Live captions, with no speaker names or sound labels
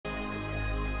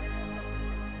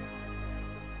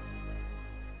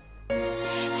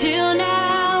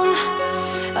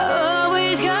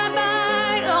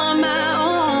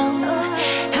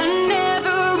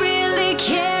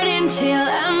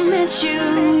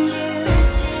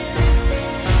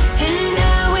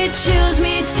it chills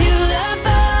me to the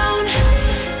bone.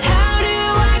 How do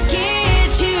I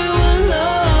get you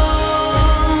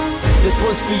alone? This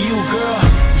one's for you, girl.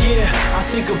 Yeah, I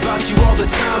think about you all the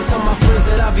time. Tell my friends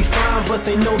that I'll be fine, but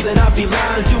they know that I'll be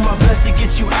lying. Do my best to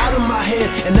get you out of my head,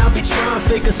 and I'll be trying.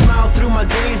 Fake a smile through my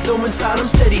days, though inside I'm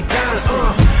steady dying.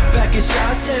 Back in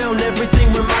Chi-Town,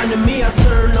 everything reminded me. I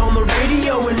turned on the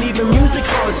radio and even music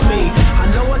haunts me. I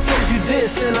know I told you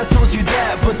this and I told you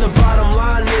that, but the bottom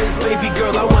line is, baby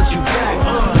girl, I want you back.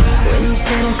 When you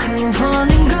said I couldn't run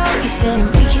and go, you said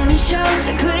I'm weekend shows,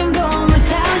 I couldn't go on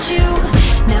without you.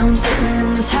 Now I'm sitting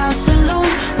in this house alone,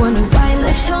 wondering why I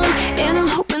left home, and I'm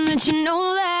hoping that you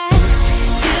know that.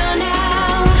 Till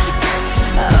now,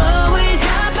 I always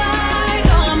got by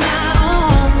on my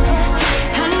own.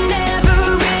 I never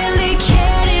really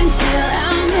cared until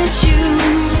I met you,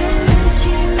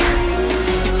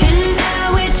 and now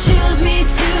it chills me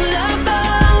to the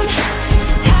bone.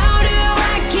 How do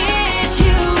I get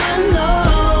you alone?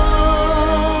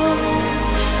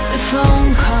 The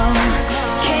phone call,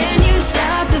 can you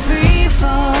stop the free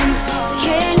fall?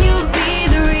 Can you be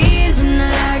the reason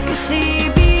that I can see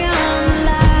beyond the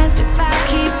lies? If I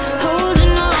keep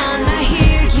holding on, I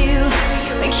hear you,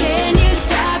 but can you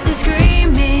stop the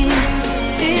screaming?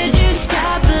 Did you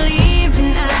stop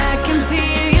believing? I can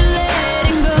feel you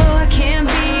letting go. I can't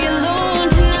be alone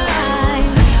tonight.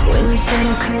 When you said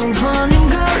I couldn't run and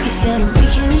go, you said I'm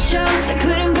weekend shows, I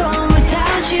couldn't go on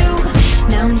without you.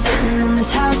 Now I'm sitting in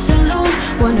this house alone,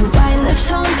 wondering why I left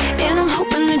home, and I'm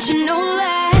hoping that you know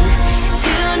that.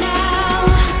 Till now,